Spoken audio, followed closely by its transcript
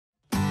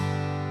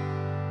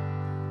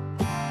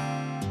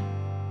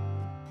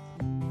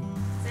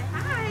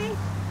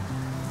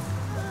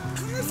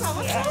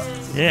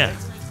Yeah.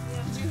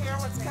 Did you hear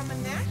what's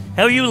coming next?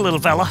 How are you, little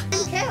fella?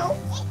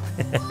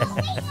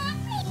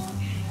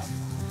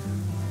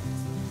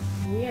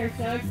 We are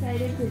so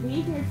excited to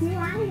be here too,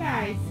 aren't we,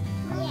 guys?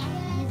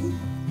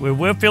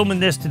 We're filming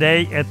this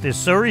today at the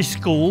Surry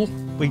School.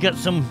 We got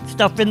some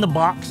stuff in the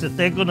box that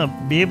they're gonna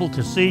be able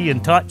to see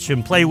and touch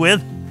and play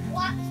with.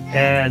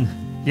 And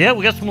yeah,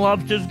 we got some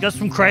lobsters, got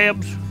some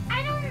crabs.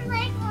 I don't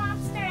like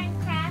lobster and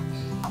crab.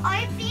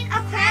 I've seen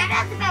a crab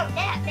that's about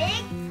that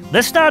big.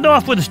 Let's start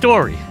off with a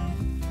story.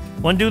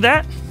 Want to do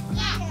that?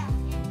 Yeah.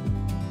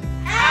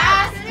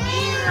 Ask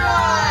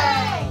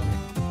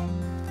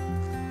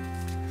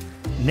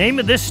Leroy. Name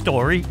of this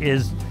story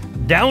is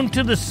Down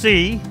to the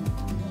Sea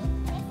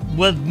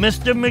with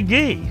Mr.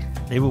 McGee.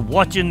 They were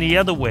watching the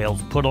other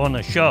whales put on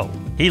a show.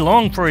 He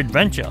longed for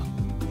adventure.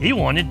 He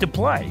wanted to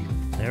play.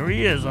 There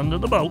he is under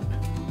the boat.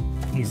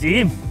 You see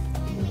him?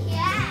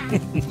 Yeah.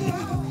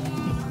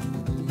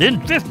 Then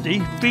 50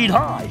 feet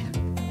high.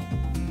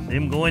 See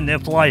him going there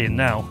flying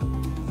now.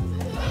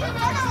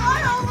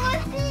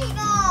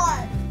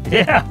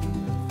 Yeah.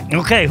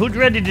 Okay, who's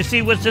ready to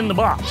see what's in the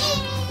box?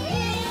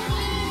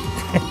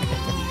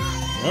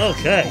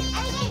 Okay.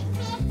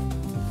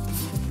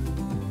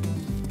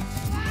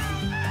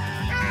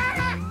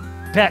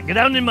 Pat, get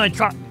down in my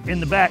truck in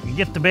the back and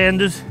get the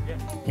banders.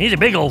 He's a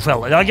big old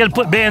fella. I gotta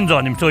put bands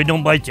on him so he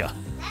don't bite you.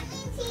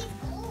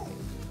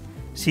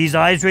 See his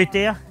eyes right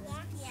there?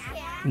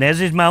 And there's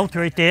his mouth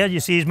right there. You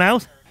see his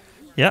mouth?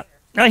 Yeah.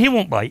 No, he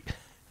won't bite.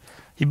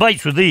 He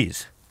bites with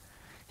these.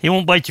 He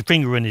won't bite your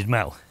finger in his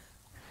mouth.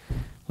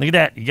 Look at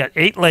that. He got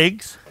 8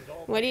 legs.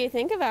 What do you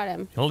think about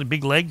him? Holy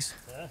big legs.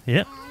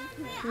 Yeah.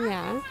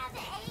 Yeah.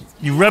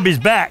 You rub his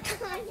back.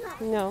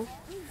 No.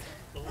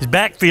 His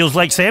back feels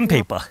like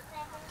sandpaper.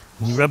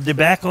 You rub the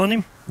back on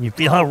him. You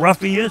feel how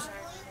rough he is?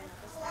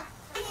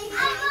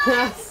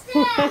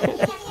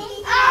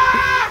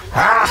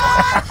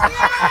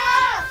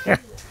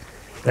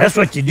 That's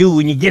what you do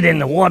when you get in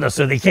the water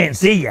so they can't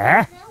see you,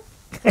 huh?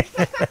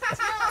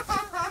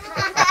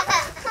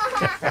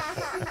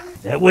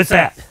 What's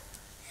that?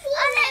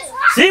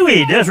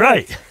 Seaweed, that's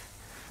right.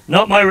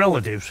 Not my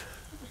relatives.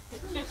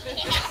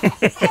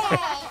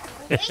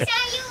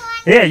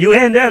 Yeah, you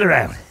hand that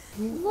around.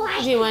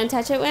 Do you want to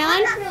touch it,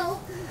 Waylon?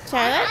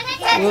 Charlotte?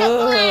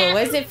 Ooh,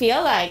 what does it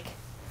feel like?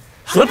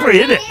 Slippery,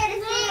 isn't it?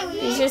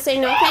 You should say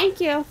no thank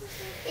you.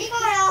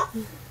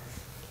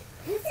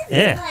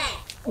 Yeah.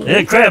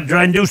 Yeah, crab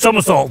trying to do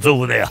somersaults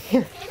over there.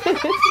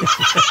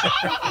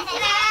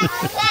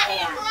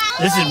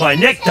 This is my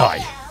necktie.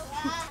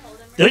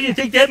 Don't you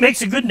think that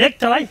makes a good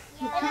necktie?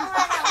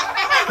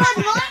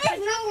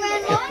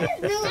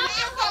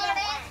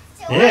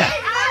 Yeah.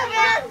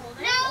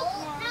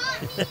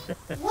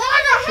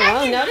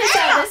 Oh, notice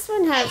how this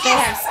one they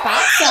have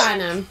spots on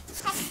them.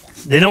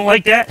 They don't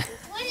like that?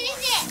 What is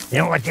it? They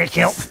don't like that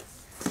kelp?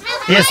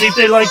 Yeah, see if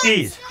they like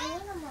these.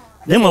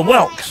 Them are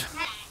whelks.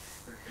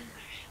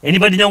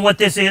 Anybody know what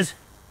this is?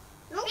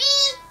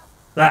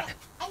 That.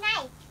 A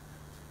knife.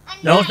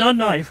 No, it's not a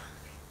knife.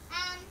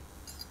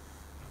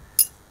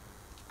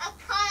 A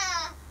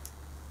cutter.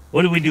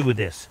 What do we do with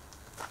this?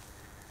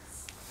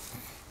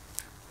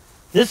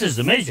 This is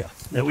the measure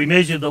that we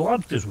measure the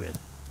lobsters with.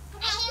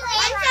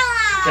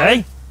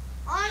 Okay?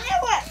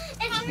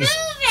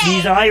 See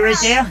his eye right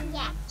there?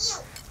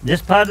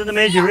 This part of the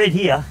measure right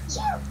here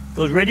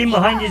goes right in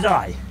behind his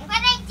eye.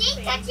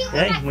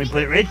 Okay? We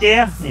put it right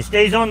there, and he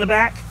stays on the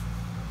back.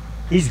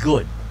 He's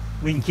good.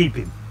 We can keep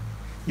him.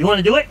 You want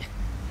to do it?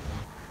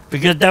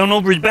 Because down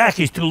over his back,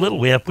 he's too little.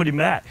 We have to put him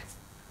back.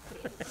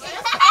 You're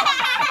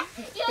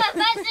a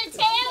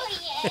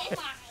vegetarian.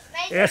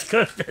 Yes,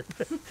 Kirstin.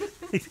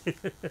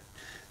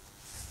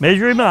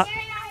 Measure him up.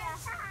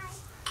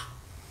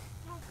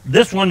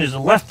 This one is a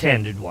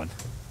left-handed one.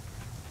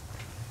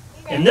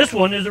 And this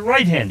one is a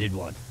right-handed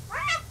one.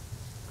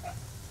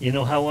 You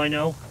know how I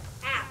know?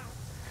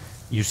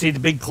 You see the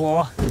big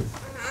claw?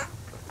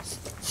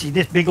 See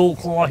this big old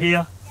claw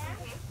here?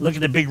 Look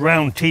at the big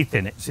round teeth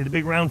in it. See the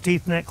big round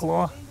teeth in that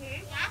claw?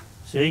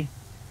 See?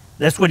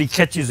 That's what he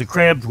catches the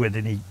crabs with,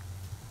 and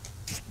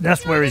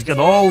that's where he's got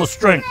all the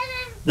strength.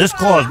 This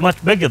claw is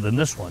much bigger than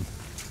this one.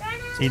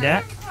 See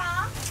that?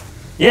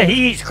 Yeah,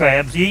 he eats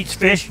crabs. He eats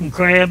fish and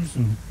crabs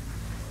and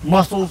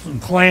mussels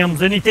and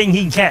clams, anything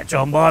he can catch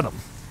on bottom.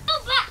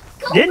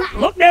 Then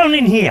look down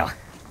in here.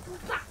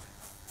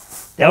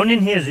 Down in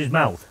here is his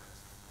mouth.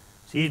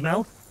 See his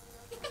mouth?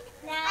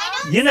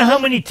 You know how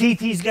many teeth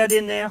he's got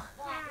in there?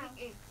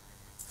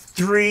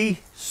 3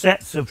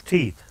 sets of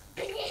teeth.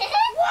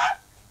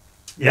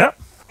 Yep.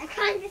 I'm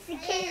kind of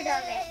scared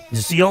of it. You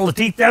see all the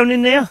teeth down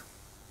in there?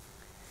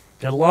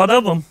 Got a lot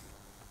of them.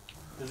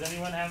 Does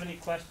anyone have any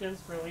questions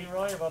for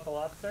Leroy about the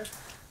lobster?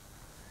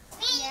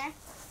 Yeah.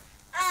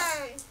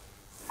 I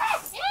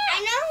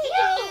know he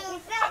can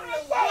move out in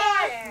the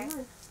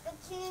water, but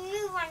can he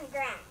move on the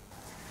ground?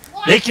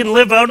 They can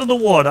live out of the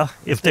water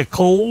if they're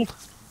cold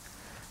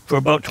for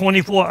about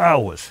 24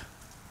 hours.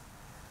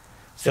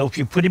 So if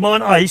you put him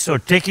on ice or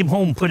take him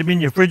home, put him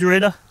in your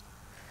refrigerator,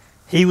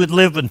 he would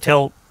live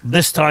until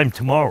this time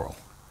tomorrow.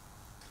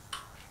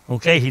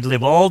 Okay, he'd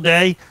live all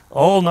day,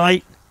 all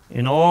night,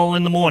 and all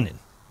in the morning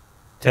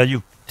till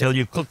you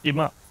cooked him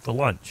up for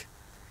lunch.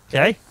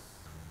 Okay?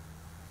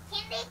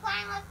 Can they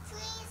climb up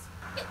trees?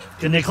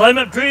 Can they climb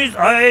up trees?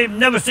 I've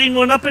never seen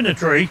one up in a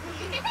tree.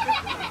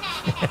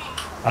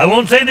 I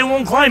won't say they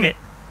won't climb it.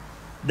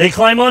 They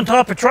climb on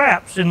top of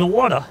traps in the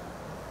water.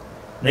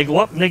 They go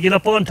up and they get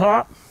up on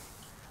top.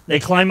 They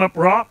climb up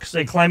rocks.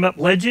 They climb up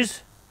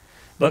ledges.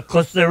 But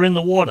because they're in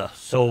the water.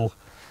 So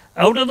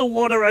out of the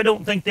water, I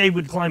don't think they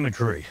would climb a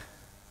tree.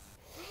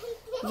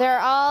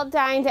 They're all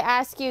dying to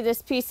ask you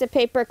this piece of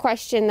paper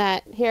question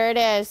that, here it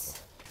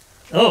is.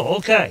 Oh,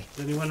 okay.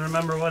 Does anyone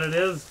remember what it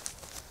is?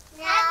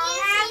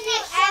 Have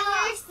you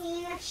ever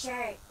seen a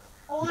shark?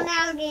 Or an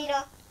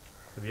alligator?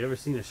 Have you ever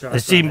seen a shark?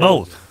 I've seen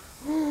both.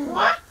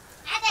 What?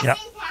 At the Yep.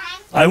 same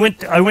time?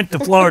 I went to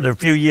Florida a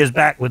few years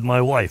back with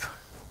my wife.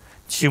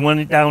 She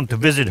went down to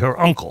visit her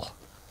uncle.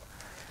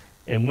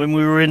 And when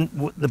we were in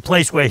the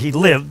place where he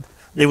lived,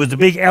 there was a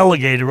big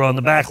alligator on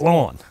the back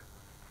lawn.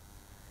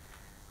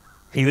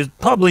 He was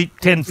probably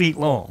 10 feet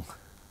long.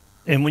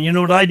 And when you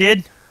know what I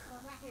did?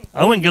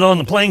 I went and got on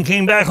the plane,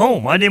 came back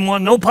home. I didn't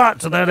want no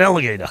parts of that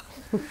alligator.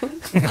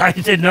 I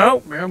said,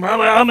 no, I'm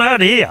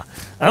out of here.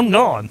 I'm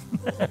gone.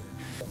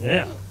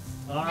 Yeah.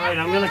 All right,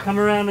 I'm going to come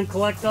around and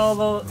collect all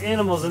the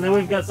animals, and then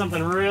we've got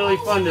something really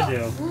fun to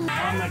do.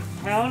 On the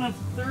count of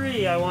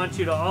 3, I want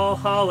you to all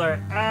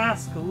holler,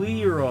 "Ask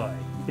Leroy."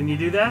 Can you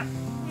do that?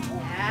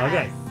 Yeah.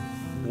 Okay.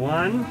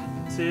 1,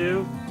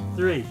 2,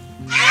 3.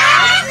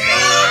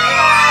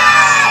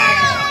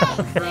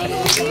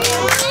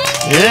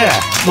 Yeah.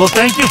 Well,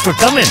 thank you for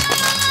coming.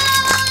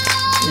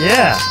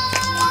 Yeah.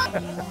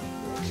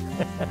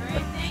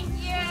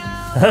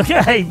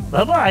 Okay.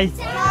 Bye-bye.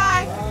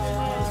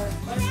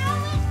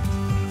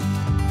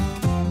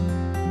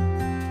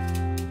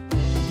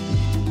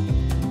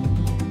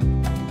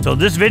 So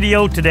this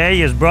video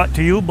today is brought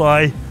to you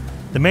by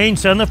the Maine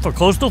Center for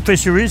Coastal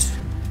Fisheries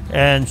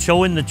and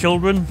showing the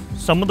children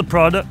some of the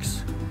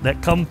products that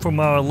come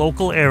from our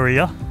local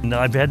area. And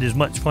I've had as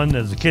much fun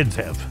as the kids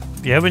have.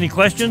 If you have any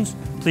questions,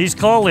 please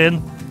call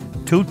in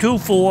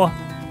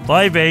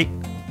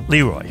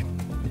 224-58-LEROY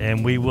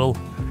and we will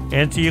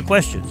answer your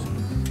questions.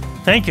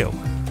 Thank you.